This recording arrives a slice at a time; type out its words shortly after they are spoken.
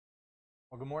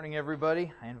Well, good morning, everybody.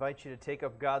 I invite you to take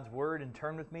up God's Word and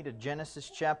turn with me to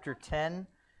Genesis chapter 10.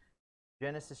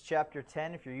 Genesis chapter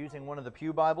 10, if you're using one of the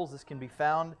Pew Bibles, this can be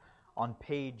found on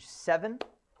page 7.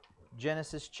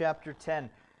 Genesis chapter 10.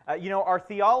 Our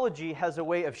theology has a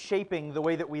way of shaping the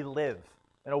way that we live.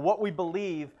 What we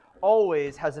believe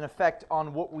always has an effect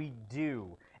on what we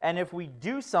do. And if we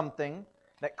do something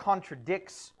that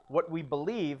contradicts what we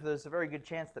believe, there's a very good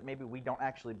chance that maybe we don't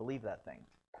actually believe that thing.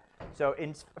 So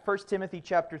in 1 Timothy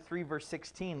chapter 3, verse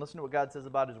 16, listen to what God says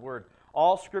about His Word.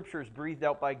 All Scripture is breathed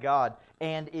out by God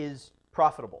and is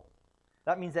profitable.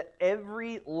 That means that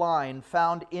every line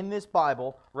found in this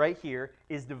Bible right here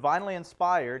is divinely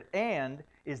inspired and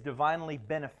is divinely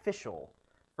beneficial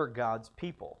for God's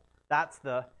people. That's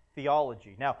the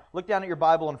theology. Now, look down at your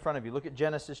Bible in front of you. Look at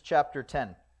Genesis chapter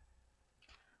 10.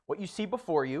 What you see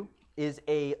before you is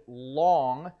a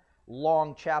long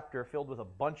chapter filled with a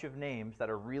bunch of names that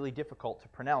are really difficult to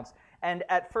pronounce and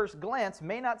at first glance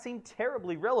may not seem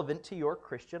terribly relevant to your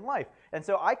Christian life. And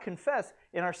so I confess,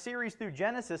 in our series through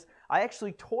Genesis, I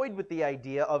actually toyed with the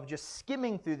idea of just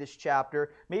skimming through this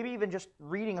chapter, maybe even just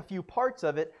reading a few parts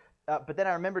of it, but then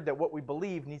I remembered that what we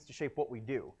believe needs to shape what we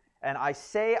do. And I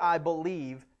say I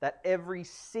believe that every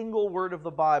single word of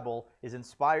the Bible is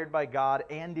inspired by God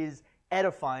and is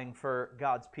edifying for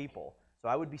God's people. So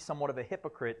I would be somewhat of a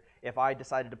hypocrite if I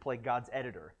decided to play God's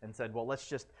editor and said, well, let's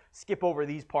just skip over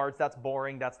these parts. That's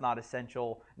boring. That's not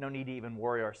essential. No need to even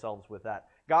worry ourselves with that.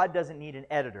 God doesn't need an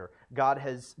editor.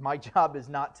 My job is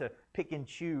not to pick and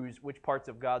choose which parts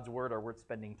of God's Word are worth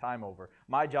spending time over.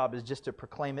 My job is just to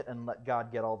proclaim it and let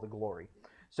God get all the glory.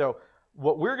 So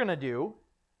what we're going to do,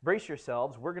 brace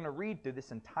yourselves, we're going to read through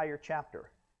this entire chapter.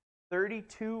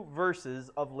 32 verses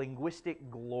of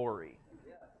linguistic glory.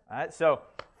 All right, so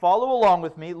follow along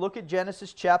with me. Look at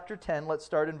Genesis chapter 10. Let's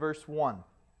start in verse 1.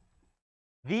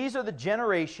 These are the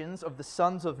generations of the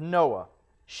sons of Noah,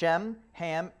 Shem,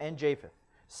 Ham, and Japheth.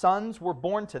 Sons were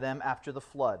born to them after the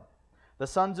flood. The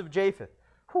sons of Japheth,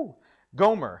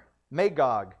 Gomer,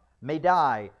 Magog,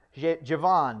 Madai,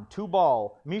 Javan,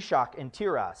 Tubal, Meshach, and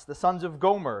Tiras. The sons of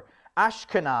Gomer,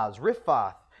 Ashkenaz,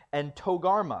 Riphath, and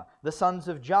Togarmah. The sons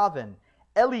of Javan,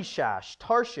 Elishash,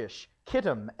 Tarshish,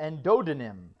 Kittim, and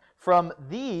Dodanim. From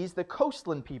these, the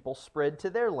coastland people spread to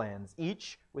their lands,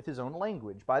 each with his own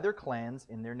language, by their clans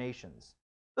in their nations.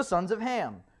 The sons of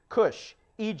Ham, Cush,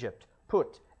 Egypt,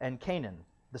 Put, and Canaan.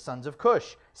 The sons of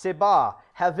Cush, Seba,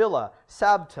 Havilah,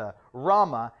 Sabta,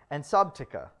 Rama, and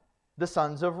Sabtika. The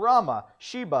sons of Rama,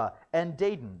 Sheba, and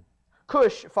Dedan.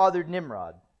 Cush fathered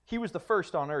Nimrod. He was the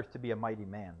first on earth to be a mighty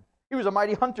man. He was a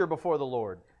mighty hunter before the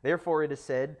Lord. Therefore it is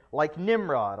said, like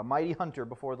Nimrod, a mighty hunter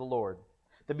before the Lord.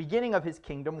 The beginning of his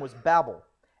kingdom was Babel,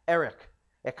 Erech,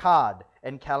 Akkad,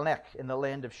 and Calneh in the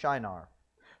land of Shinar.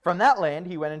 From that land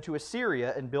he went into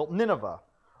Assyria and built Nineveh,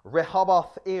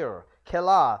 Rehoboth-ir,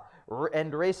 Kelah,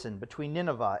 and Resen between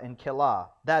Nineveh and Kelah.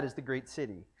 That is the great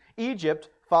city. Egypt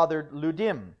fathered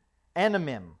Ludim,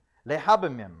 Anamim,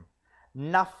 Lehabimim,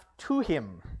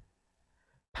 Naphtuhim,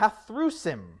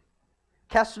 Pathrusim,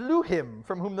 Casluhim,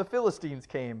 from whom the Philistines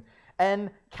came, and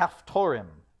Caphtorim.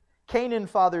 Canaan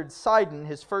fathered Sidon,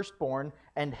 his firstborn,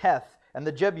 and Heth, and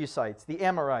the Jebusites, the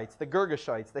Amorites, the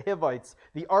Girgashites, the Hivites,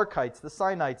 the Arkites, the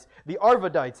Sinites, the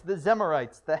Arvadites, the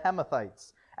Zemarites, the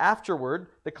Hamathites. Afterward,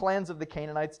 the clans of the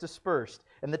Canaanites dispersed,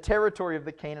 and the territory of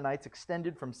the Canaanites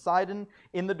extended from Sidon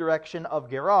in the direction of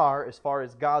Gerar as far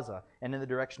as Gaza, and in the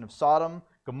direction of Sodom,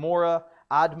 Gomorrah,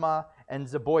 Admah, and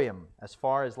Zeboim as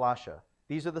far as Lasha.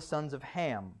 These are the sons of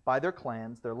Ham, by their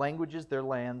clans, their languages, their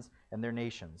lands, and their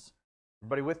nations.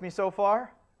 Everybody with me so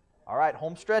far? All right,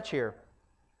 home stretch here.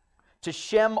 To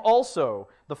Shem also,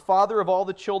 the father of all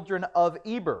the children of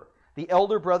Eber, the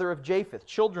elder brother of Japheth,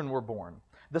 children were born.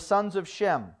 The sons of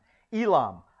Shem,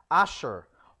 Elam, Asher,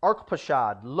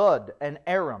 Arpachshad, Lud, and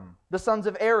Aram. The sons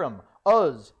of Aram,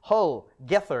 Uz, Hul,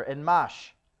 Gether, and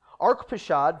Mash.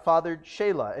 Arpachshad fathered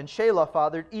Shelah, and Shelah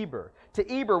fathered Eber. To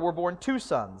Eber were born two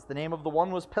sons. The name of the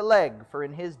one was Peleg, for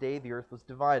in his day the earth was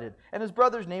divided, and his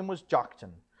brother's name was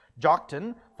Joktan.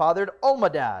 Joktan fathered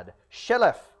Almadad,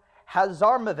 Sheleph,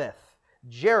 Hazarmaveth,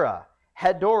 Jerah,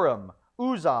 Hadoram,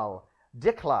 Uzal,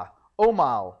 Dikla,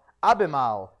 Omal,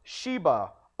 Abimal,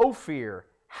 Sheba, Ophir,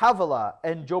 Havilah,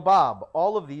 and Jobab.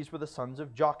 All of these were the sons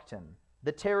of Joktan.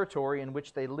 The territory in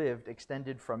which they lived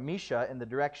extended from Mesha in the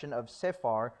direction of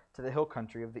Sephar to the hill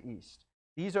country of the east.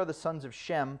 These are the sons of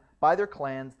Shem by their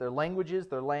clans, their languages,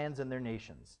 their lands, and their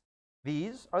nations.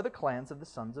 These are the clans of the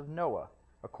sons of Noah,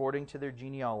 according to their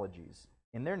genealogies,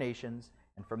 in their nations,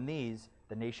 and from these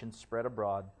the nations spread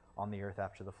abroad on the earth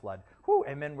after the flood. Whew,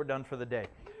 amen, we're done for the day.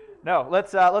 No,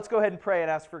 let's go ahead and pray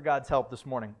and ask for God's help this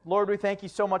morning. Lord, we thank you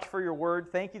so much for your word.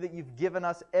 Thank you that you've given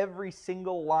us every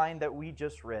single line that we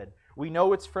just read. We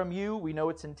know it's from you, we know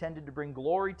it's intended to bring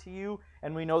glory to you,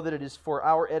 and we know that it is for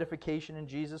our edification in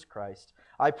Jesus Christ.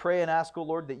 I pray and ask, O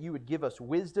Lord, that you would give us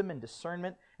wisdom and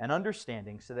discernment and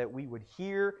understanding so that we would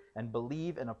hear and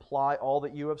believe and apply all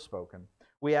that you have spoken.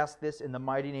 We ask this in the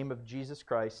mighty name of Jesus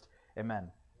Christ.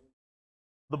 Amen.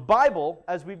 The Bible,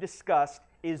 as we've discussed,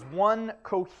 is one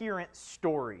coherent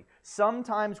story.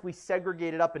 Sometimes we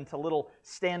segregate it up into little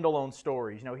standalone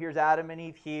stories. Here's Adam and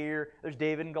Eve here, there's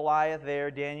David and Goliath there,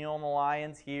 Daniel and the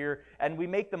lions here, and we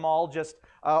make them all just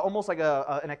almost like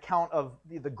an account of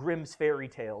the Grimm's fairy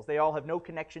tales. They all have no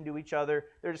connection to each other.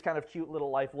 They're just kind of cute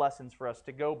little life lessons for us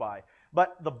to go by.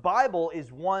 But the Bible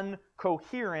is one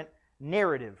coherent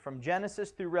narrative. From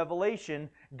Genesis through Revelation,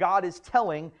 God is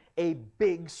telling a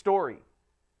big story.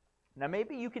 Now,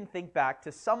 maybe you can think back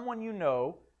to someone you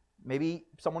know, maybe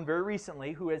someone very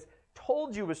recently, who has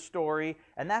told you a story,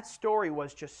 and that story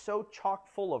was just so chock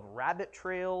full of rabbit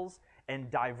trails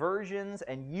and diversions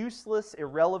and useless,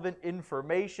 irrelevant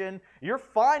information. You're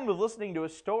fine with listening to a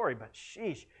story, but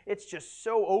sheesh, it's just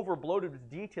so overbloated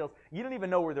with details. You don't even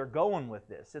know where they're going with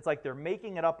this. It's like they're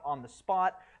making it up on the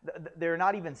spot. They're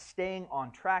not even staying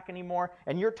on track anymore,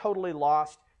 and you're totally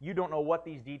lost. You don't know what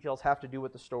these details have to do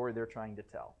with the story they're trying to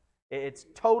tell. It's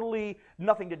totally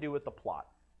nothing to do with the plot.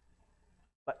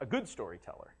 But a good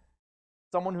storyteller,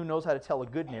 someone who knows how to tell a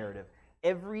good narrative,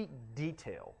 every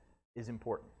detail is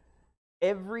important.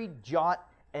 Every jot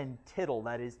and tittle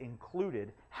that is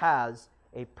included has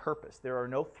a purpose. There are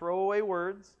no throwaway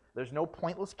words, there's no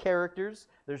pointless characters,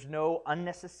 there's no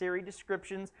unnecessary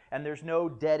descriptions, and there's no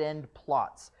dead-end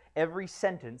plots. Every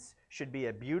sentence should be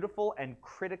a beautiful and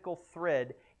critical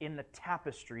thread in the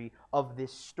tapestry of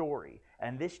this story.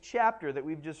 And this chapter that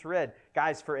we've just read,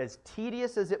 guys, for as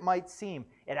tedious as it might seem,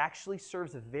 it actually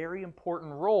serves a very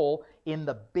important role in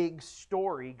the big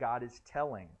story God is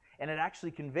telling. And it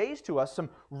actually conveys to us some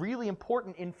really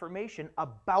important information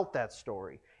about that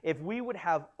story. If we would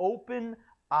have open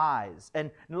eyes,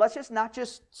 and let's just not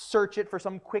just search it for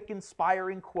some quick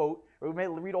inspiring quote, or we may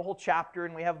read a whole chapter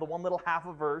and we have the one little half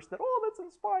a verse that, oh, that's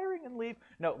inspiring, and leave.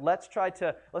 No, let's try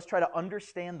to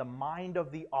understand the mind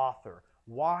of the author.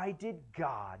 Why did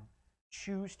God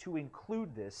choose to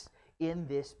include this in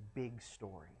this big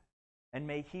story? And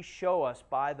may He show us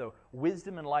by the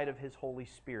wisdom and light of His Holy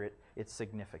Spirit its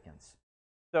significance.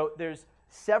 So there's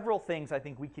several things I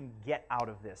think we can get out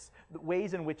of this, the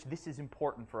ways in which this is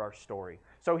important for our story.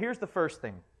 So here's the first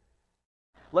thing.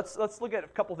 Let's look at a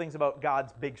couple things about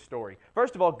God's big story.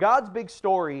 First of all, God's big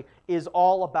story is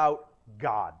all about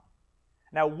God.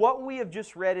 Now, what we have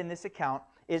just read in this account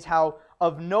is how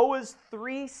of Noah's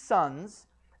 3 sons,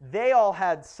 they all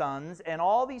had sons, and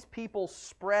all these people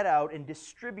spread out and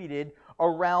distributed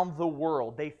around the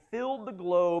world. They filled the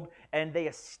globe, and they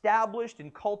established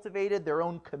and cultivated their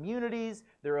own communities,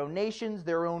 their own nations,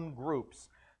 their own groups.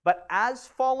 But as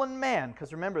fallen man,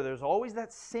 because remember, there's always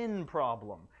that sin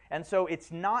problem, and so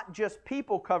it's not just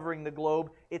people covering the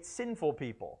globe, it's sinful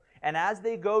people. And as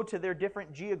they go to their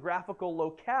different geographical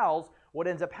locales, what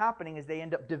ends up happening is they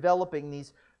end up developing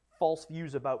these false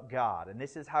views about God. And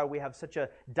this is how we have such a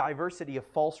diversity of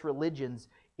false religions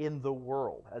in the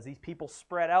world. As these people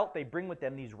spread out, they bring with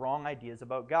them these wrong ideas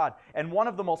about God. And one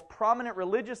of the most prominent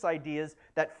religious ideas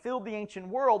that filled the ancient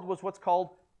world was what's called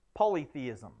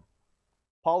polytheism.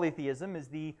 Polytheism is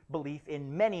the belief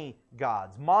in many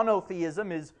gods.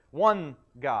 Monotheism is one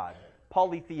God.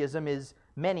 Polytheism is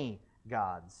many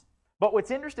gods. But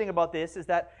what's interesting about this is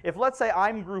that if, let's say,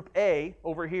 I'm group A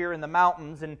over here in the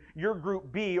mountains and you're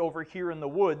group B over here in the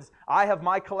woods, I have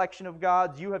my collection of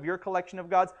gods, you have your collection of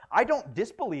gods. I don't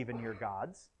disbelieve in your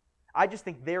gods. I just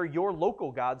think they're your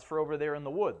local gods for over there in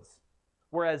the woods.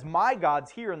 Whereas my gods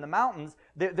here in the mountains,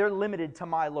 they're limited to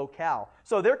my locale.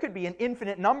 So there could be an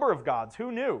infinite number of gods.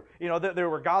 Who knew? There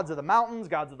were gods of the mountains,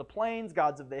 gods of the plains,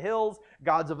 gods of the hills,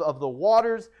 gods of the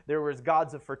waters. There was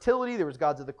gods of fertility. There was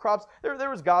gods of the crops. There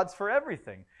was gods for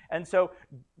everything. And so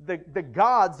the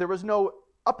gods, there was no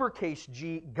uppercase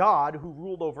G God who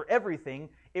ruled over everything.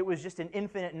 It was just an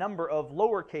infinite number of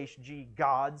lowercase g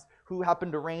gods who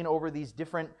happened to reign over these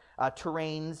different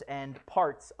terrains and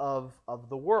parts of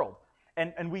the world.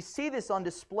 And we see this on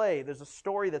display. There's a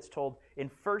story that's told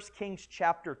in 1 Kings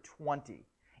chapter 20.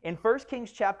 In 1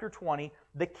 Kings chapter 20,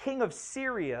 the king of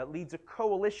Syria leads a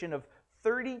coalition of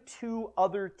 32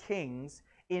 other kings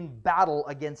in battle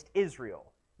against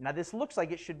Israel. Now this looks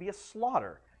like it should be a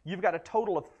slaughter. You've got a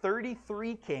total of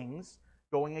 33 kings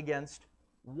going against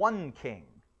one king.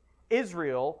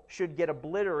 Israel should get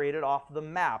obliterated off the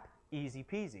map, easy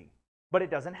peasy. But it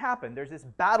doesn't happen. There's this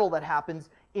battle that happens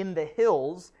in the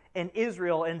hills, and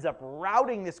Israel ends up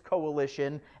routing this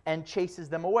coalition and chases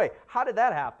them away. How did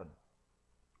that happen?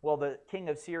 Well, the king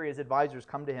of Syria's advisors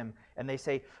come to him and they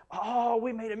say, "Oh,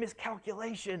 we made a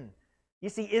miscalculation. You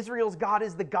see, Israel's God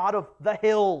is the God of the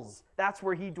hills. That's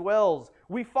where he dwells.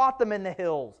 We fought them in the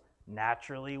hills.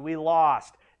 Naturally, we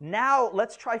lost. Now,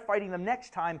 let's try fighting them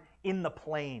next time in the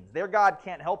plains. Their God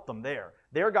can't help them there.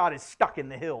 Their God is stuck in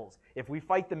the hills. If we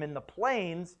fight them in the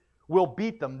plains, we'll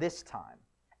beat them this time."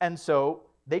 And so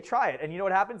they try it. And you know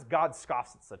what happens? God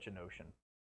scoffs at such a notion.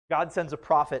 God sends a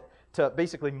prophet to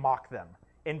basically mock them.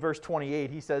 In verse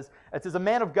 28, it says, "A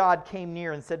man of God came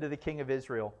near and said to the king of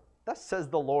Israel, 'Thus says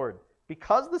the Lord,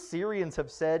 because the Syrians have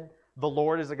said, the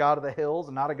Lord is a God of the hills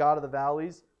and not a God of the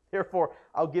valleys, therefore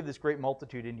I'll give this great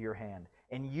multitude into your hand,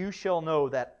 and you shall know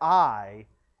that I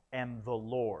am the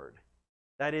Lord.'"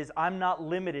 That is, I'm not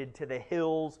limited to the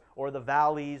hills or the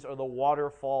valleys or the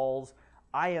waterfalls.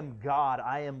 I am God.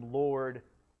 I am Lord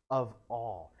of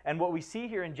all. And what we see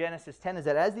here in Genesis 10 is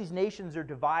that as these nations are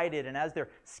divided and as they're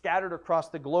scattered across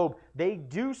the globe, they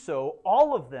do so,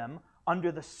 all of them,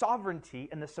 under the sovereignty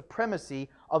and the supremacy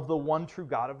of the one true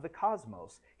God of the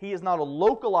cosmos. He is not a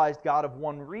localized God of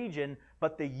one region,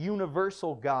 but the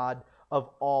universal God of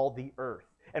all the earth.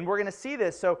 And we're going to see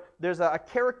this. So there's a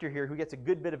character here who gets a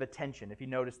good bit of attention, if you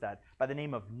notice that, by the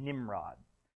name of Nimrod.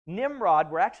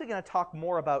 Nimrod, we're actually going to talk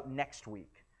more about next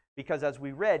week. Because as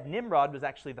we read, Nimrod was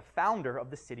actually the founder of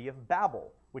the city of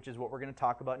Babel, which is what we're going to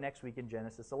talk about next week in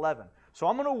Genesis 11. So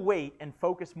I'm going to wait and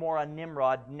focus more on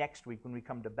Nimrod next week when we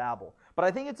come to Babel. But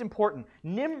I think it's important.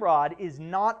 Nimrod is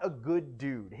not a good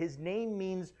dude. His name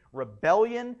means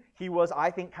rebellion. He was,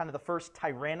 I think, kind of the first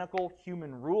tyrannical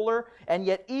human ruler. And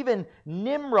yet even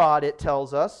Nimrod, it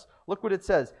tells us, look what it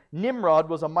says. Nimrod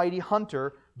was a mighty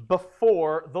hunter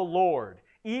before the Lord.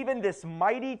 Even this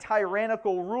mighty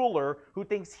tyrannical ruler who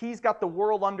thinks he's got the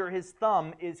world under his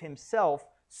thumb is himself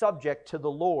subject to the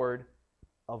Lord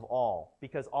of all,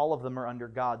 because all of them are under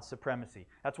God's supremacy.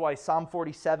 That's why Psalm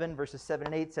 47 verses 7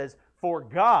 and 8 says, "For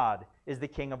God is the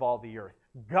king of all the earth.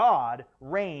 God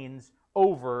reigns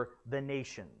over the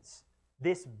nations."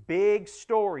 This big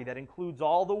story that includes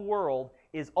all the world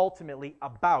is ultimately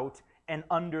about and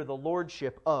under the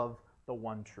lordship of the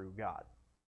one true God.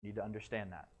 You need to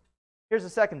understand that. Here's the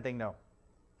second thing, though.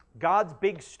 God's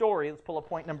big story, let's pull up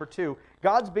point number 2.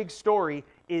 God's big story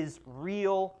is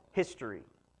real history.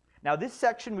 Now, this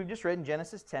section we've just read in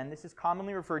Genesis 10, this is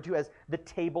commonly referred to as the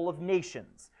Table of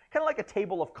Nations. Kind of like a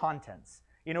table of contents.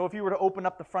 You know, if you were to open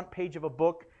up the front page of a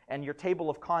book and your table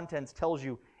of contents tells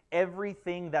you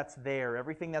everything that's there,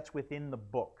 everything that's within the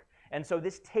book. And so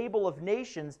this Table of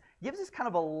Nations gives us kind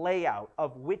of a layout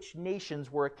of which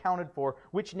nations were accounted for,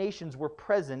 which nations were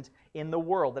present in the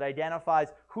world. That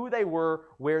identifies who they were,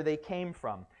 where they came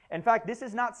from. In fact, this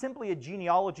is not simply a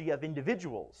genealogy of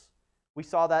individuals. We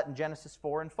saw that in Genesis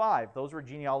 4 and 5. Those were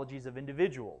genealogies of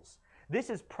individuals. This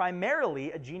is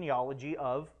primarily a genealogy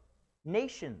of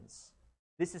nations.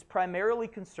 This is primarily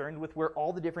concerned with where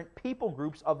all the different people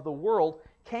groups of the world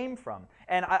came from.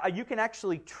 And you can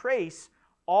actually trace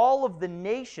all of the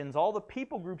nations, all the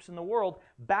people groups in the world,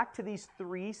 back to these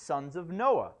 3 sons of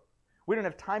Noah. We don't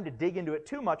have time to dig into it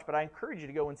too much, but I encourage you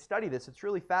to go and study this. It's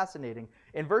really fascinating.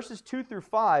 In verses 2 through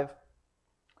 5,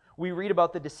 we read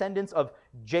about the descendants of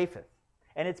Japheth.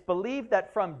 And it's believed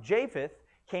that from Japheth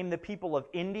came the people of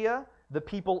India, the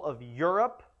people of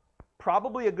Europe,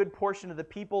 probably a good portion of the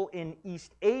people in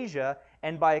East Asia,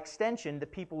 and by extension, the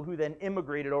people who then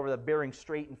immigrated over the Bering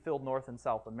Strait and filled North and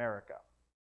South America.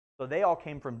 So they all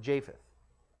came from Japheth.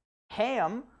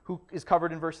 Ham, who is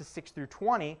covered in verses 6 through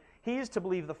 20, he is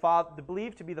believed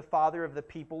to be the father of the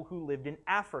people who lived in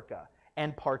Africa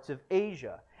and parts of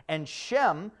Asia. And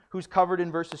Shem, who's covered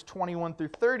in verses 21 through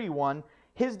 31,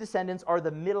 his descendants are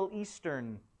the Middle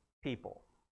Eastern people.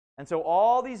 And so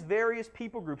all these various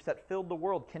people groups that filled the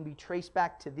world can be traced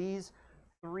back to these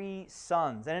 3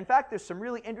 sons. And in fact, there's some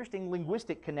really interesting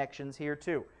linguistic connections here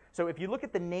too. So if you look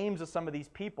at the names of some of these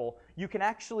people, you can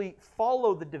actually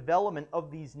follow the development of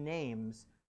these names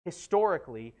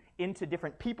historically into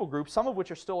different people groups, some of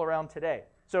which are still around today.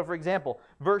 So for example,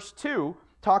 verse 2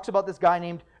 talks about this guy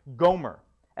named Gomer.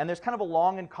 And there's kind of a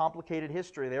long and complicated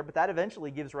history there, but that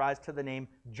eventually gives rise to the name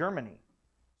Germany.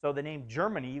 So the name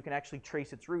Germany, you can actually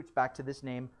trace its roots back to this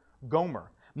name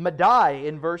Gomer. Madai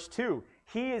in verse 2.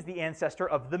 He is the ancestor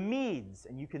of the Medes,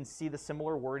 and you can see the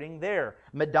similar wording there.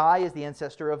 Madai is the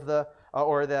ancestor of the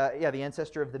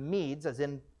ancestor of the Medes, as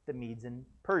in the Medes and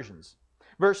Persians.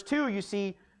 Verse 2, you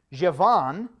see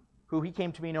Javan, who he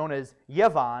came to be known as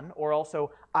Yevan, or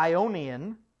also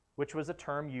Ionian, which was a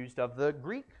term used of the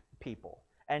Greek people.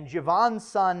 And Javan's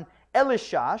son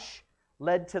Elishash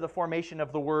led to the formation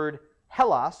of the word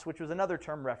Hellas, which was another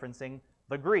term referencing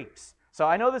the Greeks. So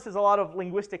I know this is a lot of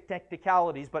linguistic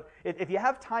technicalities, but if you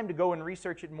have time to go and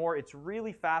research it more, it's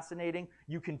really fascinating.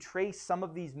 You can trace some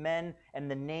of these men and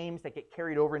the names that get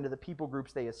carried over into the people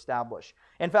groups they establish.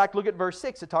 In fact, look at verse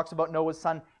 6. It talks about Noah's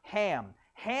son Ham.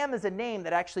 Ham is a name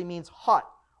that actually means hot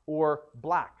or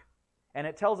black. And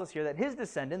it tells us here that his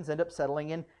descendants end up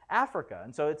settling in Africa.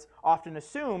 And so it's often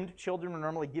assumed, children are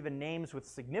normally given names with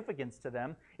significance to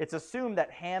them. It's assumed that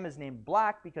Ham is named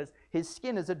black because his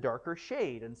skin is a darker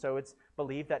shade. And so it's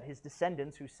believed that his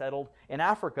descendants who settled in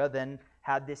Africa then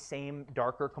had this same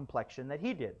darker complexion that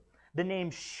he did. The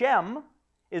name Shem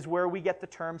is where we get the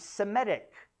term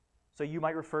Semitic. So you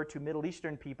might refer to Middle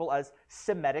Eastern people as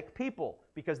Semitic people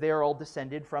because they are all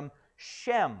descended from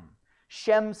Shem.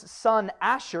 Shem's son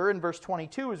Asher in verse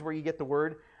 22 is where you get the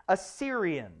word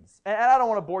Assyrians. And I don't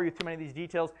want to bore you too many of these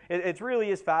details. It really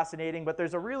is fascinating, but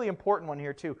there's a really important one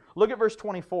here too. Look at verse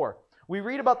 24. We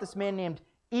read about this man named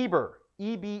Eber,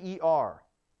 E-B-E-R.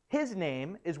 His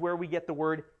name is where we get the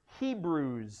word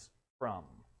Hebrews from.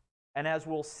 And as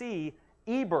we'll see,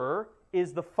 Eber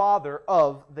is the father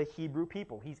of the Hebrew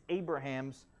people. He's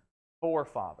Abraham's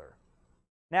forefather.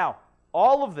 Now,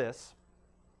 all of this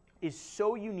is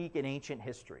so unique in ancient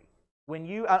history.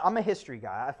 I'm a history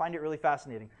guy. I find it really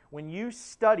fascinating. When you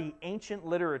study ancient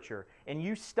literature and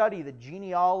you study the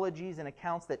genealogies and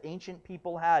accounts that ancient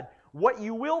people had, what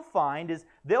you will find is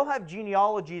they'll have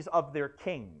genealogies of their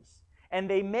kings. And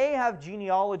they may have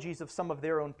genealogies of some of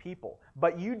their own people.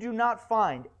 But you do not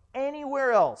find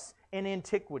anywhere else in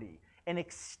antiquity an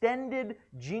extended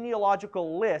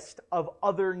genealogical list of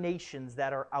other nations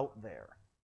that are out there.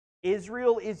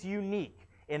 Israel is unique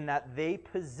in that they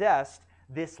possessed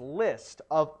this list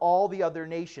of all the other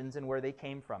nations and where they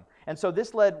came from. And so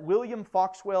this led William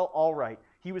Foxwell Allwright.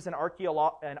 He was an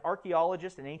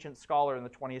archaeologist and ancient scholar in the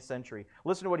 20th century.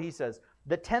 Listen to what he says.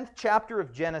 The 10th chapter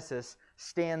of Genesis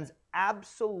stands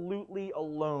absolutely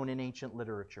alone in ancient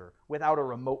literature, without a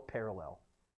remote parallel.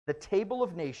 The Table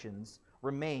of Nations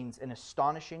remains an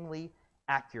astonishingly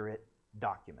accurate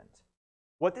document.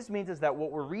 What this means is that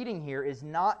what we're reading here is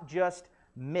not just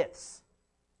myths.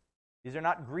 These are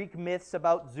not Greek myths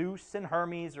about Zeus and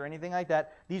Hermes or anything like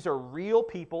that. These are real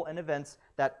people and events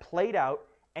that played out,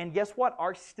 and guess what?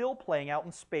 Are still playing out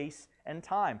in space and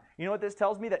time. You know what this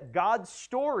tells me? That God's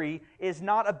story is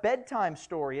not a bedtime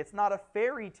story. It's not a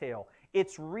fairy tale.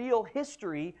 It's real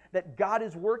history that God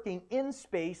is working in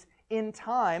space, in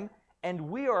time, and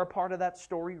we are a part of that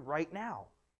story right now.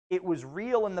 It was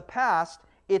real in the past.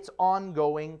 It's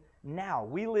ongoing now.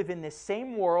 We live in this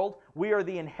same world. We are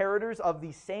the inheritors of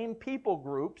these same people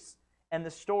groups, and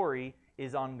the story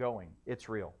is ongoing. It's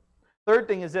real. Third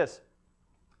thing is this.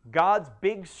 God's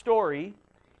big story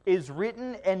is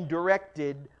written and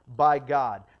directed by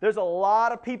God. There's a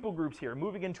lot of people groups here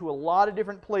moving into a lot of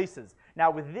different places. Now,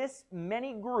 with this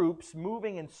many groups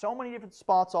moving in so many different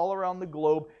spots all around the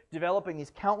globe, developing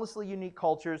these countlessly unique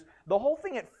cultures, the whole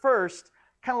thing at first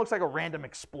kind of looks like a random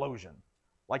explosion.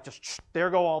 Like just, there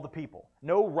go all the people.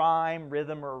 No rhyme,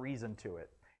 rhythm, or reason to it.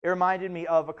 It reminded me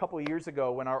of a couple of years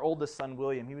ago when our oldest son,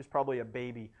 William, he was probably a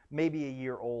baby, maybe a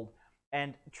year old,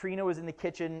 and Trina was in the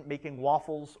kitchen making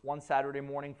waffles one Saturday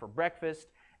morning for breakfast,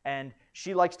 and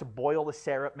she likes to boil the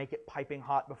syrup, make it piping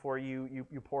hot before you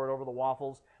pour it over the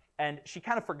waffles, and she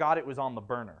kind of forgot it was on the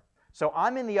burner. So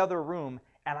I'm in the other room,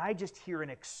 and I just hear an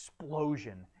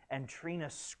explosion, and Trina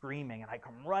screaming, and I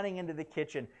come running into the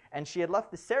kitchen, and she had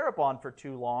left the syrup on for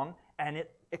too long, and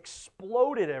it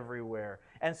exploded everywhere.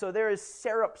 And so there is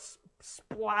syrup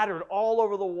splattered all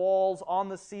over the walls, on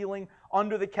the ceiling,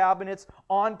 under the cabinets,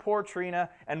 on poor Trina,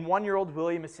 and 1-year-old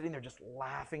William is sitting there just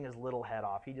laughing his little head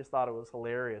off. He just thought it was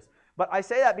hilarious. But I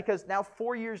say that because now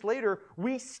 4 years later,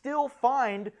 we still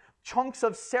find chunks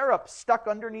of syrup stuck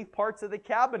underneath parts of the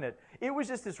cabinet. It was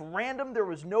just this random, there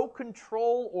was no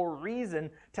control or reason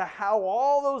to how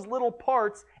all those little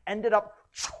parts ended up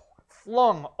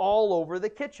flung all over the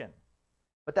kitchen.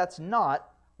 But that's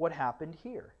not what happened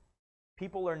here.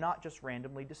 People are not just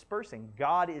randomly dispersing.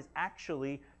 God is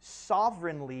actually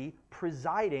sovereignly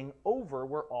presiding over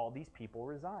where all these people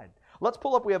reside. Let's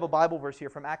pull up, we have a Bible verse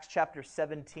here from Acts chapter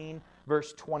 17,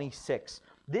 verse 26.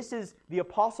 This is the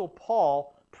Apostle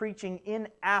Paul preaching in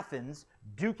Athens,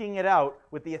 duking it out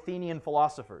with the Athenian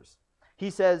philosophers.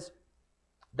 He says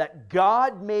that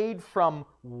God made from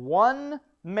one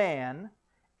man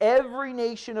every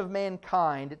nation of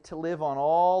mankind to live on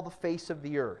all the face of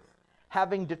the earth,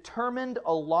 having determined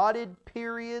allotted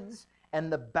periods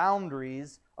and the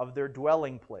boundaries of their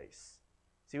dwelling place,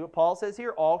 See what Paul says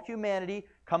here? All humanity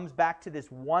comes back to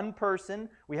this one person.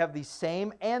 We have these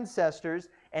same ancestors,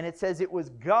 and it says it was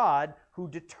God who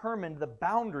determined the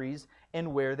boundaries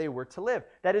and where they were to live.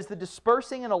 That is, the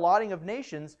dispersing and allotting of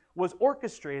nations was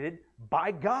orchestrated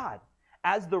by God.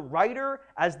 As the writer,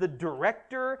 as the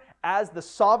director, as the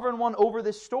sovereign one over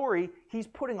this story, he's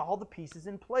putting all the pieces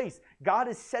in place. God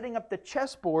is setting up the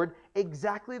chessboard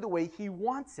exactly the way he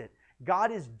wants it.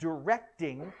 God is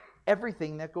directing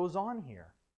everything that goes on here.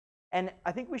 And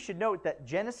I think we should note that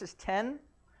Genesis 10,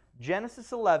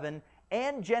 Genesis 11,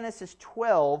 and Genesis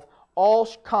 12 all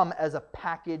come as a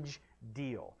package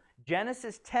deal.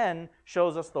 Genesis 10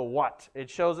 shows us the what. It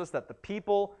shows us that the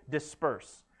people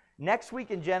disperse. Next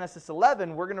week in Genesis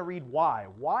 11, we're going to read why.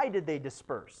 Why did they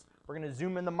disperse? We're going to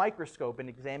zoom in the microscope and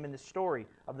examine the story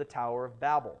of the Tower of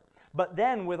Babel. But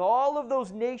then, with all of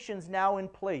those nations now in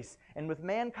place, and with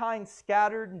mankind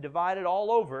scattered and divided all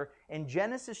over, in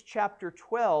Genesis chapter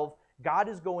 12, God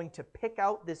is going to pick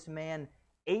out this man,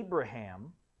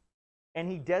 Abraham,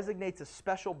 and he designates a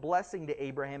special blessing to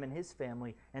Abraham and his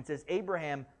family, and says,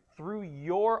 Abraham, through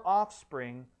your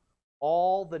offspring,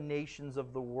 all the nations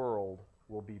of the world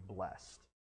will be blessed.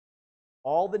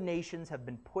 All the nations have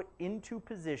been put into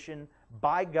position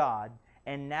by God,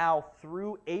 and now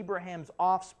through Abraham's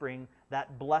offspring,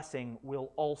 that blessing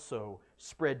will also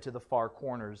spread to the far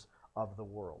corners of the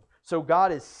world. So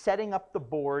God is setting up the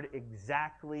board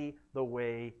exactly the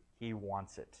way he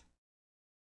wants it.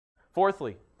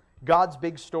 Fourthly, God's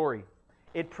big story.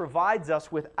 It provides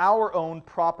us with our own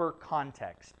proper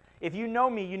context. If you know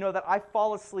me, you know that I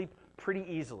fall asleep pretty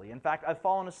easily. In fact, I've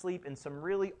fallen asleep in some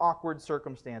really awkward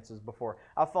circumstances before.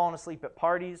 I've fallen asleep at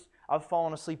parties. I've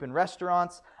fallen asleep in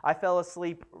restaurants. I fell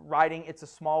asleep riding It's a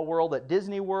Small World at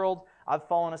Disney World. I've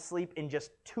fallen asleep in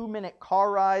just 2-minute car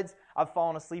rides. I've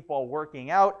fallen asleep while working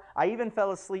out. I even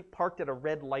fell asleep parked at a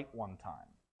red light one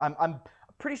time. I'm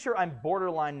pretty sure I'm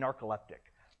borderline narcoleptic.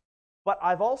 But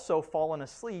I've also fallen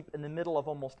asleep in the middle of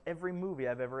almost every movie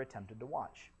I've ever attempted to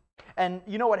watch. And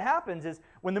you know what happens is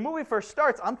when the movie first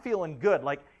starts, I'm feeling good.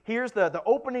 Like, here's the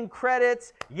opening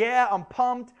credits. Yeah, I'm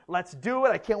pumped. Let's do it.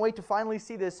 I can't wait to finally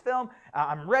see this film.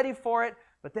 I'm ready for it.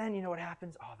 But then you know what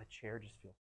happens? Oh, the chair just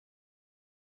feels...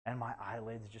 And my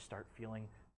eyelids just start feeling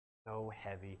so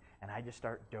heavy. And I just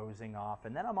start dozing off.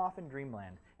 And then I'm off in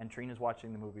dreamland. And Trina's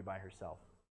watching the movie by herself.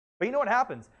 But you know what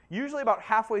happens? Usually about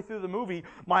halfway through the movie,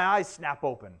 my eyes snap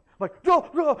open. Like,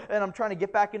 and I'm trying to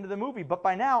get back into the movie. But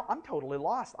by now, I'm totally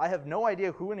lost. I have no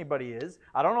idea who anybody is.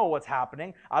 I don't know what's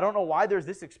happening. I don't know why there's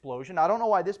this explosion. I don't know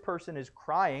why this person is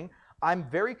crying. I'm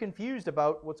very confused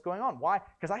about what's going on. Why?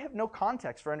 Because I have no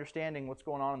context for understanding what's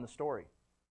going on in the story.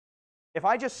 If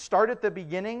I just start at the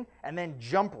beginning and then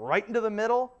jump right into the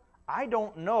middle, I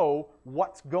don't know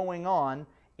what's going on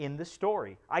in the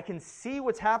story. I can see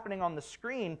what's happening on the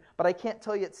screen, but I can't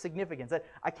tell you its significance.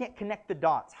 I can't connect the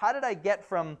dots. How did I get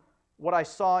from what I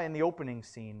saw in the opening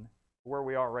scene to where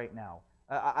we are right now?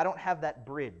 I don't have that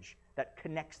bridge that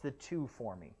connects the two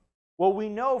for me. Well, we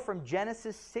know from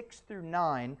Genesis 6 through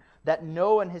 9 that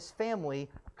Noah and his family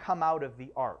come out of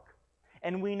the ark.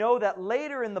 And we know that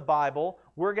later in the Bible,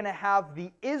 we're going to have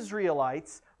the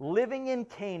Israelites living in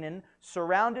Canaan,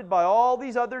 surrounded by all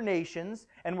these other nations,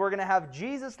 and we're going to have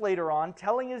Jesus later on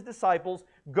telling his disciples,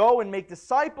 go and make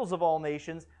disciples of all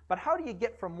nations. But how do you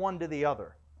get from one to the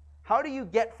other? How do you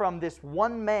get from this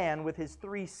one man with his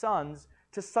 3 sons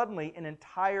to suddenly an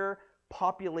entire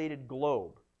populated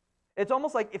globe? It's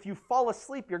almost like if you fall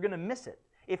asleep, you're going to miss it.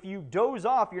 If you doze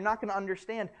off, you're not going to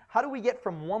understand, how do we get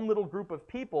from one little group of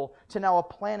people to now a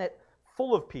planet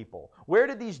full of people? Where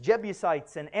did these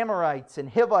Jebusites and Amorites and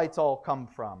Hivites all come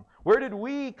from? Where did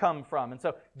we come from? And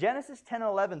so Genesis 10 and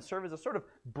 11 serve as a sort of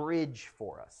bridge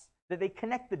for us, that they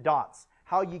connect the dots,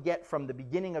 how you get from the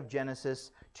beginning of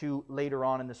Genesis to later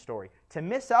on in the story. To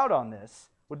miss out on this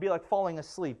would be like falling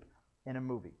asleep in a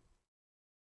movie.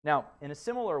 Now, in a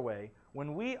similar way,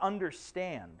 when we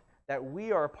understand that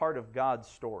we are a part of God's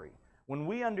story, when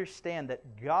we understand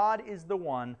that God is the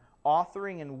one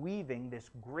authoring and weaving this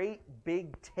great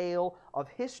big tale of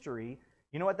history,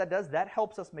 you know what that does? That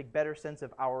helps us make better sense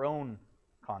of our own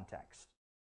context.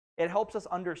 It helps us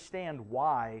understand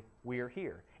why we are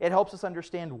here. It helps us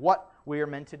understand what we are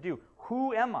meant to do.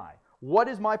 Who am I? What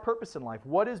is my purpose in life?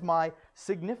 What is my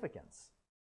significance?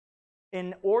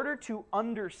 In order to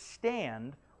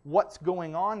understand what's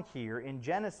going on here in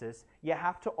Genesis, you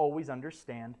have to always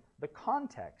understand the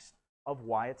context of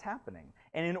why it's happening.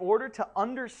 And in order to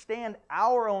understand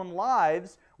our own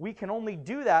lives, we can only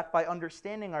do that by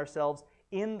understanding ourselves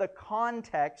in the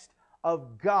context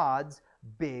of God's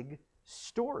big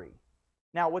story.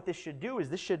 Now, what this should do is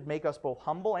this should make us both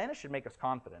humble and it should make us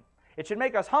confident. It should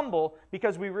make us humble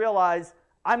because we realize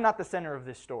I'm not the center of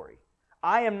this story.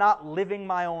 I am not living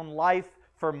my own life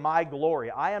for my glory.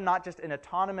 I am not just an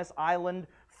autonomous island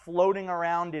floating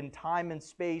around in time and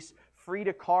space, free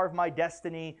to carve my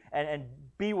destiny and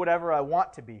be whatever I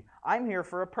want to be. I'm here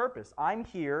for a purpose. I'm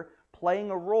here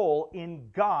playing a role in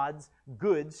God's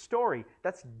good story.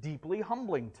 That's deeply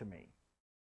humbling to me.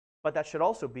 But that should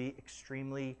also be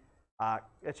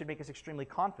that should make us extremely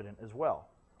confident as well.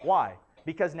 Why?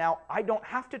 Because now I don't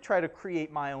have to try to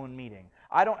create my own meaning.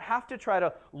 I don't have to try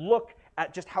to look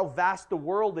at just how vast the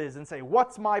world is and say,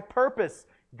 what's my purpose?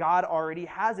 God already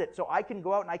has it. So I can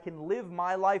go out and I can live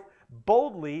my life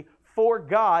boldly for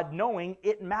God, knowing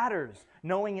it matters,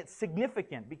 knowing it's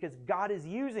significant, because God is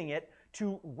using it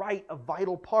to write a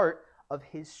vital part of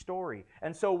His story.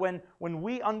 And so when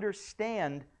we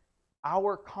understand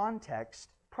our context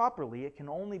properly, it can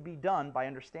only be done by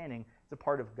understanding it's a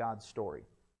part of God's story.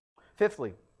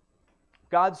 Fifthly,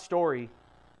 God's story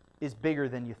is bigger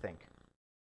than you think.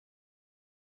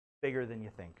 Bigger than you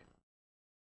think.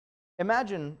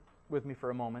 Imagine with me for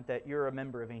a moment that you're a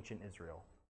member of ancient Israel.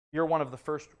 You're one of the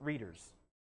first readers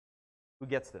who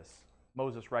gets this.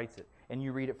 Moses writes it, and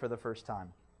you read it for the first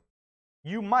time.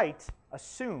 You might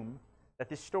assume that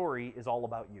this story is all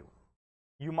about you.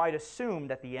 You might assume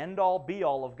that the end-all,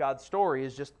 be-all of God's story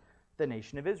is just the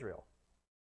nation of Israel.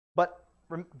 But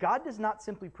God does not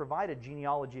simply provide a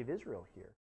genealogy of Israel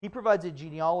here. He provides a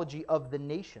genealogy of the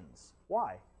nations.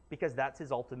 Why? Because that's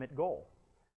His ultimate goal.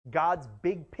 God's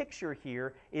big picture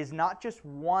here is not just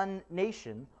one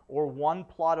nation or one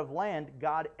plot of land.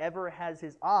 God ever has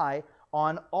His eye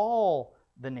on all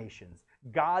the nations.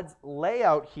 God's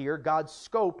layout here, God's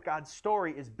scope, God's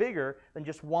story is bigger than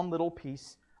just one little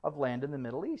piece of land in the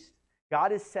Middle East.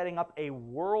 God is setting up a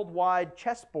worldwide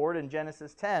chessboard in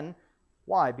Genesis 10.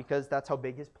 Why? Because that's how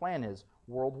big His plan is,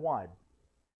 worldwide.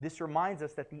 This reminds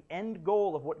us that the end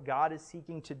goal of what God is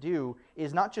seeking to do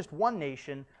is not just one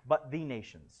nation, but the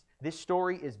nations. This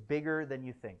story is bigger than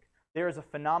you think. There is a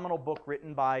phenomenal book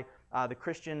written by the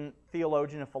Christian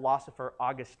theologian and philosopher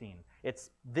Augustine. It's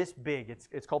this big.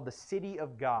 It's called The City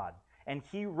of God. And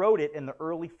he wrote it in the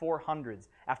early 400s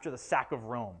after the sack of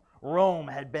Rome. Rome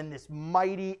had been this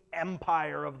mighty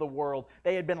empire of the world.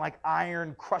 They had been like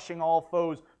iron crushing all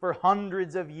foes for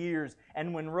hundreds of years.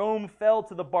 And when Rome fell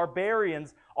to the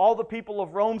barbarians, all the people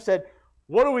of Rome said,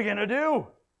 what are we going to do?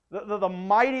 The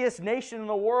mightiest nation in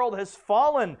the world has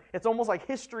fallen. It's almost like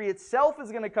history itself is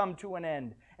going to come to an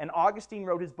end. And Augustine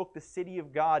wrote his book, The City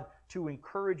of God, to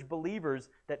encourage believers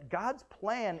that God's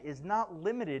plan is not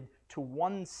limited to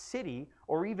one city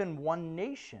or even one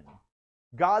nation.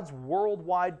 God's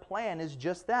worldwide plan is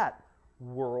just that,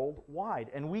 worldwide.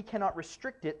 And we cannot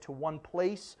restrict it to one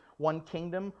place, one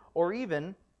kingdom, or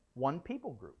even one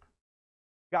people group.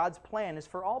 God's plan is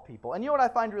for all people. And you know what I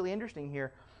find really interesting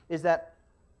here is that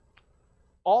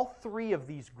all three of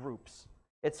these groups,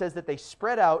 it says that they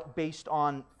spread out based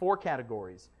on 4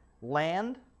 categories: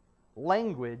 land,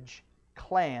 language,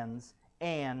 clans,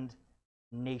 and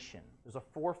nation. There's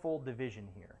a 4-fold division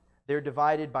here. They're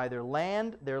divided by their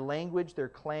land, their language, their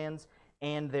clans,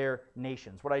 and their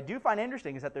nations. What I do find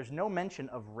interesting is that there's no mention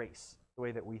of race, the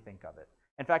way that we think of it.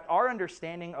 In fact, our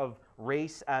understanding of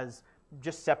race as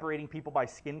just separating people by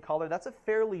skin color, that's a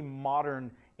fairly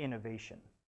modern innovation.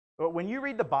 But when you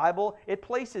read the Bible, it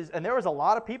places, and there was a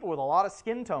lot of people with a lot of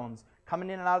skin tones coming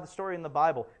in and out of the story in the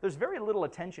Bible. There's very little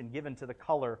attention given to the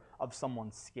color of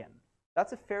someone's skin.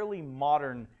 That's a fairly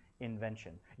modern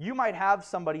invention. You might have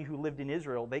somebody who lived in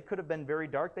Israel. They could have been very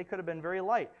dark. They could have been very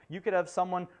light. You could have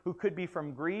someone who could be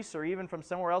from Greece or even from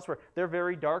somewhere else where they're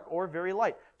very dark or very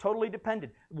light. Totally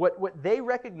dependent. What they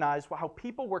recognized, how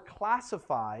people were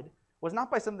classified, was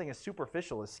not by something as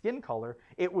superficial as skin color.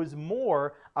 It was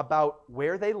more about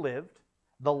where they lived,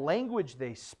 the language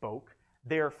they spoke,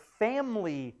 their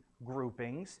family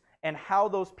groupings, and how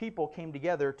those people came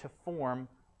together to form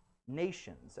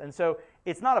nations. And so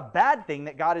it's not a bad thing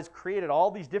that God has created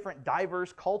all these different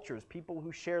diverse cultures, people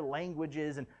who share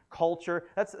languages and culture.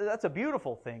 That's a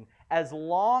beautiful thing, as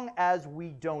long as we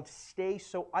don't stay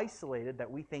so isolated that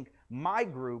we think my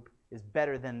group is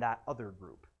better than that other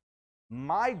group.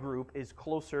 My group is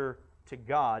closer to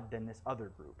God than this other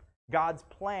group. God's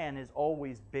plan is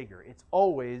always bigger. It's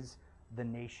always the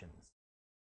nations.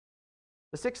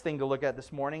 The 6th thing to look at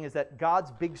this morning is that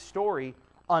God's big story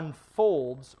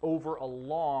unfolds over a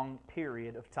long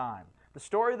period of time. The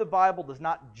story of the Bible does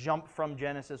not jump from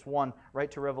Genesis 1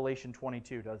 right to Revelation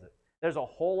 22, does it? There's a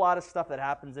whole lot of stuff that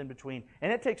happens in between,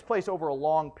 and it takes place over a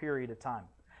long period of time.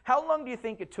 How long do you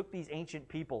think it took these ancient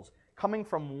peoples coming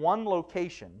from one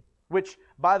location, Which,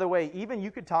 by the way, even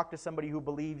you could talk to somebody who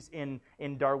believes in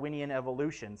Darwinian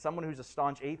evolution, someone who's a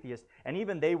staunch atheist, and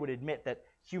even they would admit that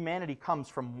humanity comes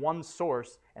from one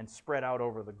source and spread out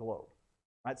over the globe.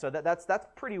 Right? So that's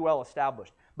pretty well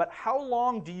established. But how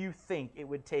long do you think it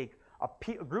would take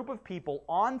a group of people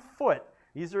on foot,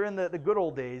 these are in the good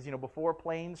old days, before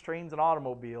planes, trains, and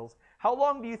automobiles, how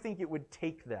long do you think it would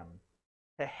take them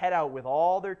to head out with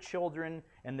all their children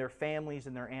and their families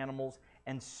and their animals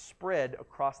and spread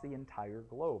across the entire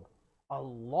globe? A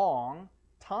long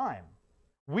time.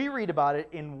 We read about it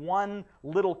in one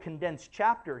little condensed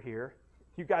chapter here.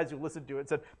 You guys who listened to it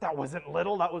said, that wasn't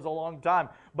little, that was a long time.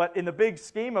 But in the big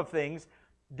scheme of things,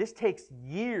 this takes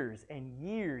years and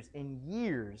years and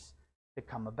years to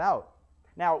come about.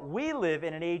 Now, we live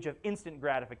in an age of instant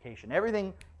gratification.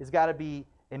 Everything has got to be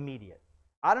immediate.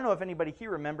 I don't know if anybody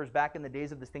here remembers back in the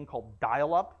days of this thing called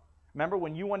dial-up. Remember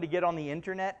when you wanted to get on the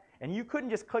internet and you couldn't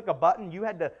just click a button, you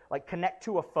had to connect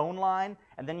to a phone line,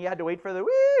 and then you had to wait for the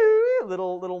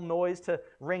little noise to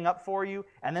ring up for you.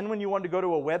 And then when you wanted to go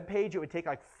to a web page, it would take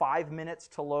 5 minutes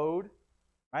to load.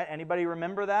 Right? Anybody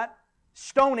remember that?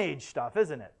 Stone Age stuff,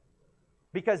 isn't it?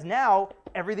 Because now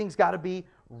everything's got to be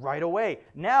right away.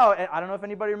 Now, I don't know if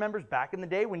anybody remembers back in the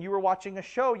day when you were watching a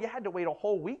show, you had to wait a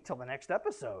whole week till the next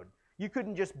episode. You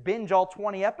couldn't just binge all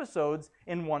 20 episodes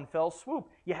in one fell swoop.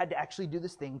 You had to actually do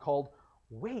this thing called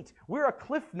wait. We're a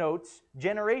Cliff Notes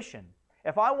generation.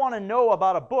 If I want to know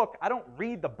about a book, I don't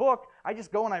read the book. I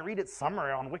just go and I read it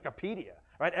somewhere on Wikipedia.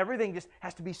 Right? Everything just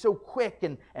has to be so quick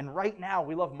and right now.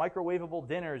 We love microwavable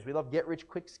dinners. We love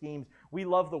get-rich-quick schemes. We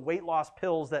love the weight loss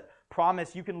pills that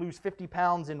promise you can lose 50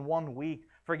 pounds in 1 week.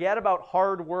 Forget about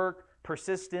hard work,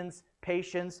 persistence,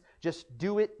 patience. Just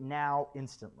do it now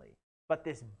instantly. But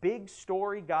this big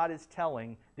story God is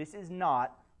telling, this is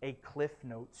not a Cliff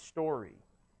Notes story.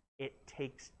 It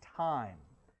takes time.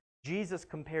 Jesus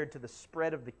compared to the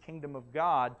spread of the kingdom of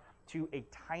God to a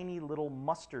tiny little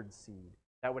mustard seed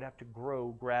that would have to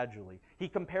grow gradually. He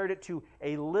compared it to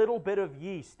a little bit of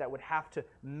yeast that would have to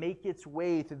make its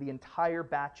way through the entire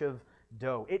batch of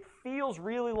dough. It feels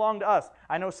really long to us.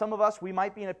 I know some of us, we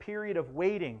might be in a period of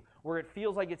waiting where it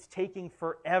feels like it's taking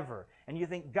forever. And you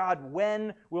think, God,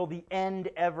 when will the end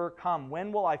ever come?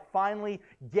 When will I finally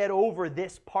get over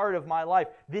this part of my life,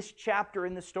 this chapter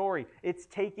in the story? It's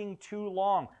taking too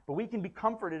long. But we can be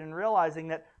comforted in realizing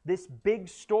that this big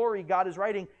story God is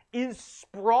writing is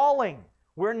sprawling.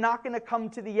 We're not going to come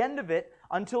to the end of it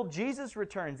until Jesus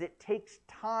returns. It takes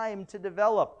time to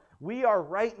develop. We are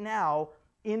right now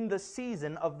in the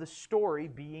season of the story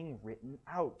being written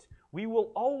out. We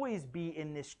will always be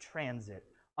in this transit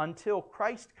until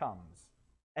Christ comes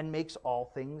and makes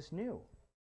all things new.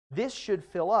 This should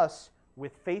fill us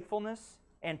with faithfulness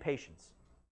and patience.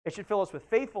 It should fill us with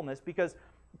faithfulness because,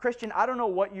 Christian, I don't know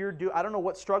what you're doing. I don't know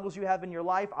what struggles you have in your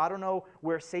life. I don't know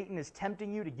where Satan is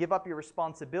tempting you to give up your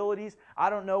responsibilities. I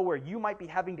don't know where you might be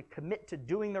having to commit to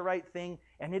doing the right thing,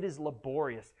 and it is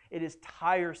laborious. It is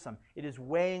tiresome. It is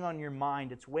weighing on your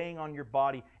mind. It's weighing on your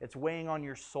body. It's weighing on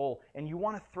your soul, and you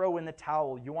want to throw in the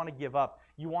towel. You want to give up.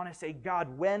 You want to say,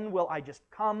 God, when will I just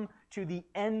come to the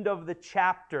end of the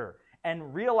chapter?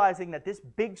 And realizing that this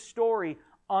big story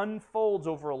unfolds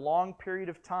over a long period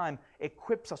of time,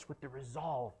 equips us with the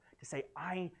resolve to say,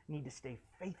 I need to stay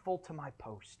faithful to my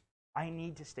post. I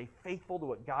need to stay faithful to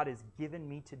what God has given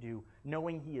me to do,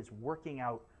 knowing He is working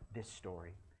out this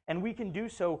story. And we can do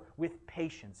so with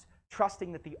patience,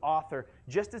 trusting that the author,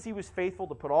 just as he was faithful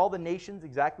to put all the nations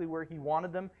exactly where He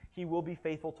wanted them, He will be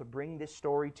faithful to bring this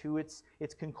story to its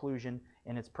conclusion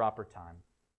in its proper time.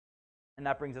 And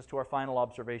that brings us to our final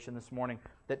observation this morning,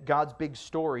 that God's big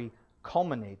story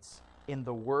culminates in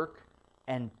the work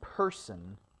and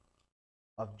person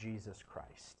of Jesus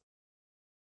Christ.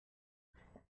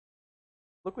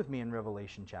 Look with me in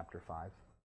Revelation chapter 5.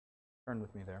 Turn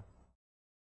with me there.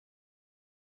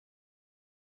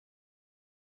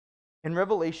 In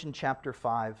Revelation chapter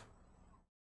 5,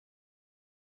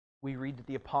 we read that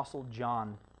the Apostle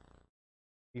John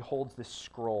beholds this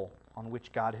scroll on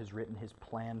which God has written His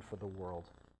plan for the world.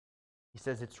 He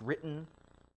says it's written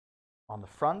on the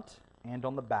front and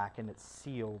on the back, and it's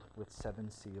sealed with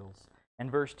 7 seals. And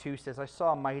verse 2 says, I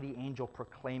saw a mighty angel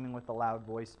proclaiming with a loud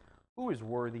voice, who is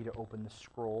worthy to open the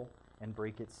scroll and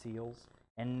break its seals?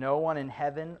 And no one in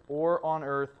heaven or on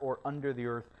earth or under the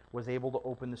earth was able to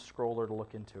open the scroll or to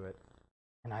look into it.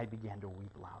 And I began to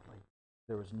weep loudly.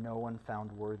 There was no one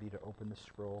found worthy to open the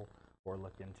scroll or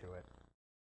look into it.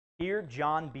 Here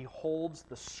John beholds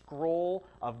the scroll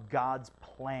of God's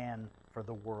plan for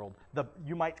the world.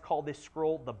 You might call this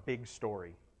scroll the big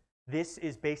story. This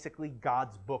is basically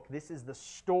God's book. This is the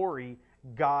story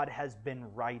God has been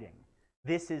writing.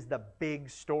 This is the big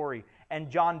story. And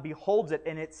John beholds it,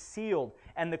 and it's sealed.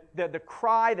 And the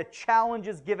cry, the challenge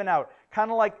is given out.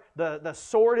 Kind of like the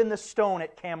sword in the stone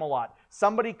at Camelot.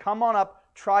 Somebody come on up,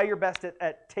 try your best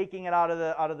at taking it out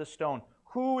of the stone.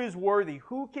 Who is worthy?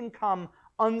 Who can come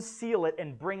unseal it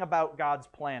and bring about God's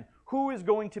plan? Who is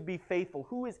going to be faithful?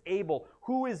 Who is able?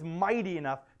 Who is mighty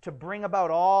enough to bring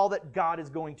about all that God is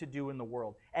going to do in the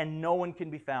world? And no one can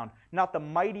be found. Not the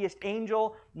mightiest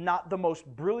angel, not the most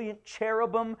brilliant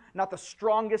cherubim, not the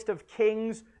strongest of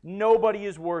kings. Nobody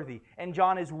is worthy. And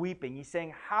John is weeping. He's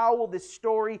saying, how will this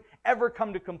story ever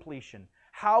come to completion?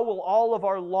 How will all of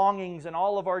our longings and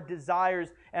all of our desires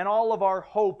and all of our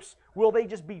hopes, will they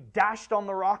just be dashed on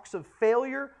the rocks of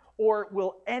failure? Or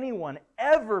will anyone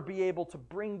ever be able to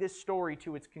bring this story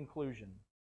to its conclusion?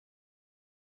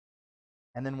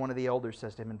 And then one of the elders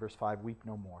says to him in verse 5, weep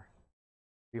no more.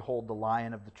 Behold, the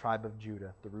Lion of the tribe of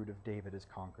Judah, the root of David, is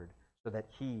conquered, so that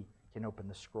he can open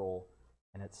the scroll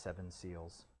and its 7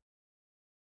 seals.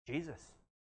 Jesus.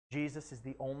 Jesus is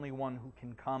the only one who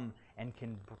can come and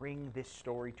can bring this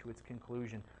story to its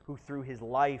conclusion, who through his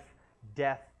life,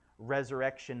 death,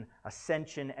 resurrection,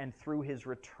 ascension, and through his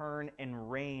return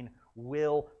and reign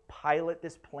will pilot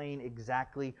this plane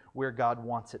exactly where God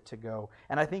wants it to go.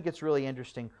 And I think it's really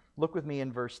interesting. Look with me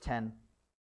in verse 10.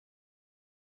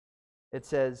 It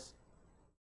says,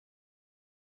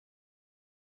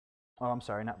 oh, I'm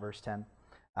sorry, not verse 10.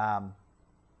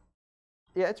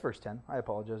 Yeah, it's verse 10. I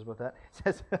apologize about that. It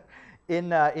says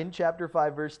in chapter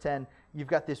 5, verse 10, you've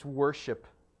got this worship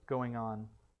going on.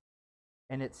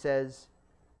 And it says,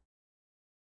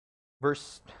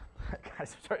 guys, I'm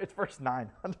sorry, it's verse 9.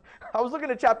 I was looking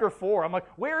at chapter 4. I'm like,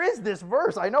 where is this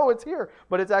verse? I know it's here,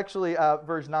 but it's actually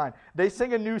verse 9. They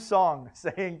sing a new song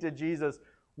saying to Jesus,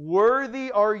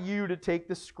 worthy are you to take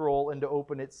the scroll and to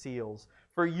open its seals.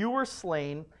 For you were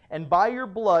slain, and by your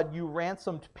blood you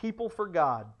ransomed people for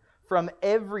God from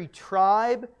every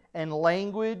tribe and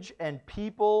language and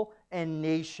people and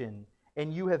nation.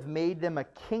 And you have made them a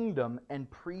kingdom and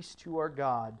priests to our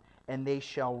God, and they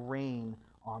shall reign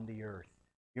on the earth.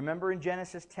 You remember in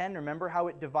Genesis 10, remember how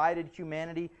it divided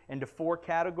humanity into 4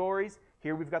 categories?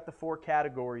 Here we've got the 4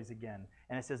 categories again.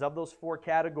 And it says, of those 4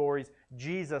 categories,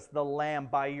 Jesus, the Lamb,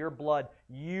 by your blood,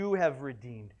 you have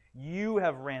redeemed, you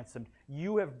have ransomed,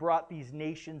 you have brought these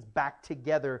nations back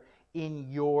together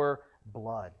in your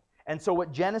blood. And so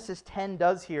what Genesis 10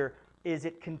 does here is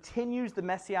it continues the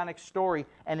messianic story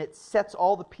and it sets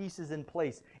all the pieces in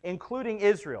place, including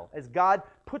Israel. As God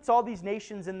puts all these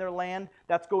nations in their land,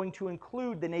 that's going to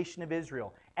include the nation of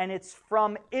Israel. And it's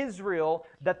from Israel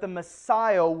that the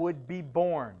Messiah would be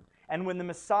born. And when the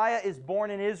Messiah is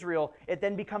born in Israel, it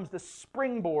then becomes the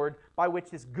springboard by which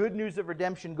this good news of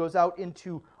redemption goes out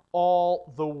into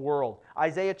all the world.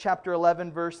 Isaiah chapter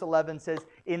 11 verse 11 says,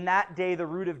 in that day the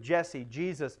root of Jesse,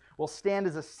 Jesus, will stand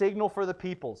as a signal for the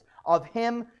peoples. Of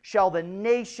him shall the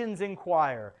nations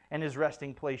inquire, and his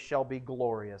resting place shall be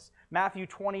glorious. Matthew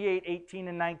 28, 18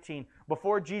 and 19.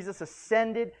 Before Jesus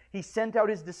ascended, he sent out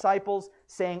his disciples,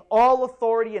 saying, all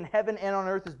authority in heaven and on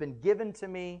earth has been given to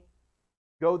me.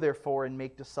 Go therefore and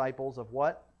make disciples of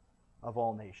what? Of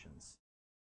all nations.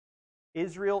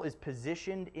 Israel is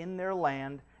positioned in their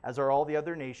land, as are all the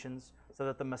other nations, so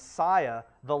that the Messiah,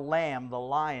 the Lamb, the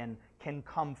Lion, can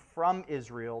come from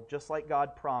Israel, just like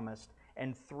God promised,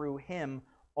 and through him,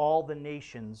 all the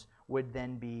nations would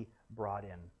then be brought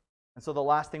in. And so the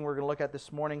last thing we're going to look at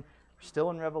this morning, we're still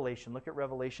in Revelation. Look at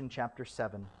Revelation chapter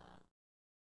 7,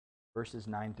 verses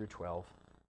 9 through 12.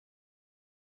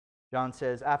 John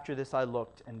says, after this I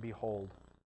looked, and behold,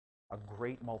 a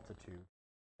great multitude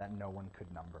that no one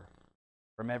could number,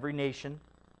 from every nation,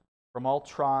 from all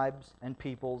tribes and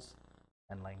peoples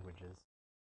and languages.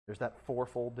 There's that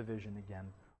fourfold division again.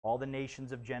 All the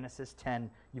nations of Genesis 10,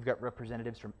 you've got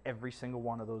representatives from every single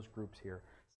one of those groups here,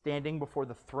 standing before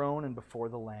the throne and before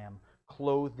the Lamb,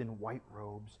 clothed in white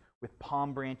robes, with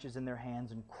palm branches in their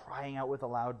hands, and crying out with a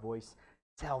loud voice,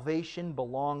 salvation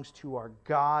belongs to our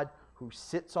God who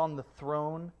sits on the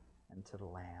throne and to the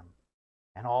Lamb.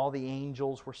 And all the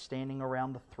angels were standing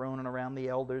around the throne and around the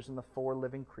elders and the 4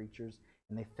 living creatures,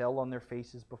 and they fell on their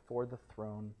faces before the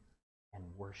throne and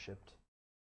worshipped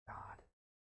God.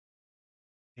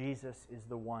 Jesus is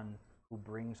the one who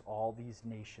brings all these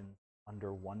nations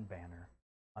under one banner,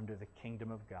 under the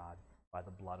kingdom of God, by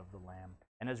the blood of the Lamb.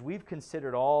 And as we've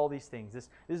considered all these things, this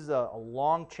is a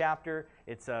long chapter.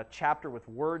 It's a chapter with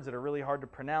words that are really hard to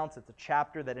pronounce. It's a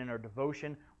chapter that in our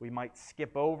devotion we might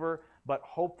skip over, but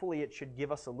hopefully it should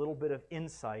give us a little bit of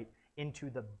insight into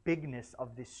the bigness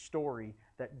of this story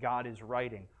that God is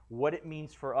writing, what it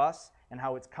means for us, and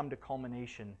how it's come to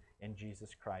culmination in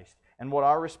Jesus Christ. And what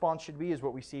our response should be is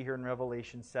what we see here in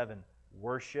Revelation 7,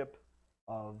 worship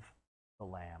of the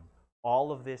Lamb.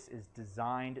 All of this is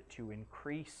designed to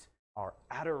increase our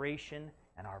adoration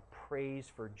and our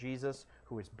praise for Jesus,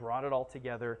 who has brought it all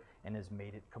together and has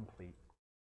made it complete.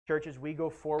 Church, as we go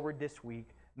forward this week,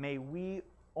 may we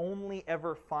only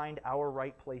ever find our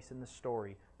right place in the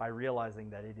story by realizing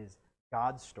that it is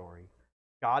God's story.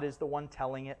 God is the one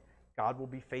telling it. God will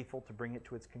be faithful to bring it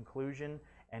to its conclusion,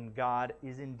 and God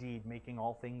is indeed making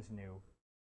all things new.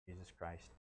 Jesus Christ.